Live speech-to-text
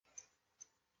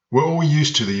We're all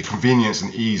used to the convenience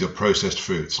and ease of processed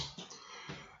foods.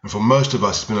 And for most of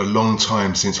us, it's been a long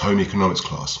time since home economics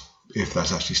class, if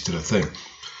that's actually still a thing.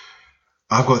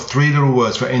 I've got 3 little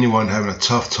words for anyone having a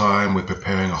tough time with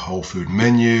preparing a whole food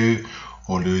menu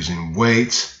or losing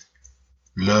weight.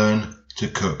 Learn to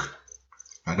cook.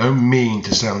 I don't mean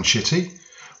to sound shitty.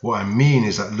 What I mean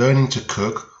is that learning to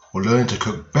cook or learning to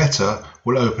cook better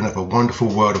will open up a wonderful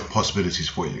world of possibilities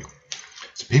for you.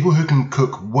 So people who can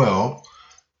cook well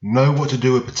know what to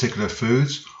do with particular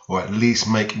foods, or at least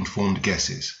make informed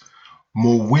guesses,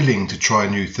 more willing to try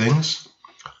new things,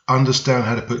 understand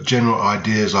how to put general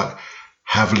ideas like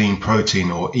have lean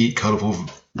protein or eat colourful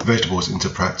vegetables into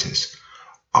practice,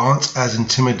 aren't as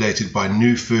intimidated by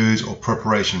new foods or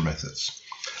preparation methods,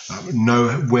 know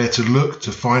where to look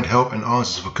to find help and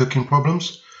answers for cooking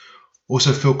problems,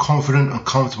 also feel confident and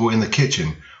comfortable in the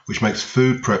kitchen, which makes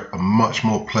food prep a much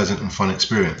more pleasant and fun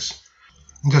experience.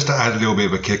 And just to add a little bit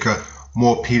of a kicker,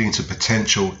 more appealing to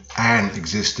potential and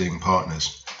existing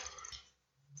partners.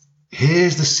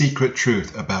 Here's the secret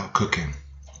truth about cooking.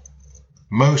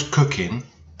 Most cooking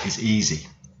is easy.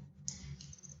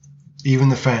 Even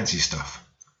the fancy stuff.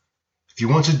 If you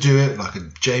want to do it like a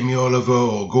Jamie Oliver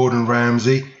or Gordon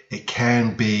Ramsay, it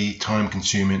can be time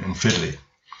consuming and fiddly.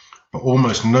 But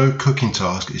almost no cooking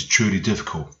task is truly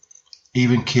difficult.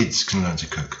 Even kids can learn to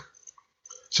cook.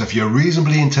 So if you're a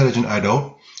reasonably intelligent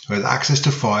adult who has access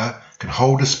to fire, can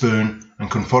hold a spoon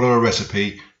and can follow a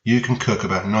recipe, you can cook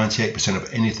about 98%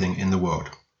 of anything in the world.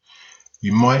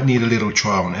 You might need a little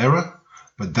trial and error,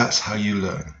 but that's how you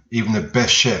learn. Even the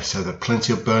best chefs have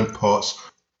plenty of burnt pots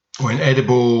or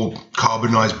inedible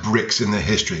carbonized bricks in their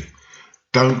history.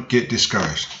 Don't get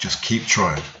discouraged, just keep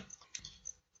trying.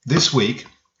 This week,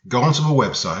 go onto the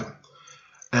website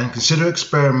and consider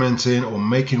experimenting or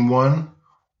making one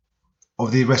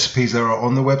of the recipes that are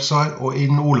on the website, or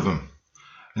even all of them.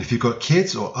 And if you've got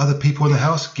kids or other people in the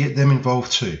house, get them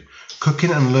involved too.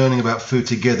 Cooking and learning about food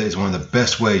together is one of the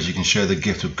best ways you can share the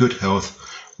gift of good health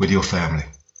with your family.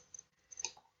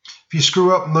 If you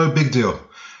screw up, no big deal.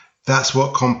 That's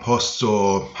what composts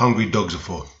or hungry dogs are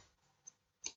for.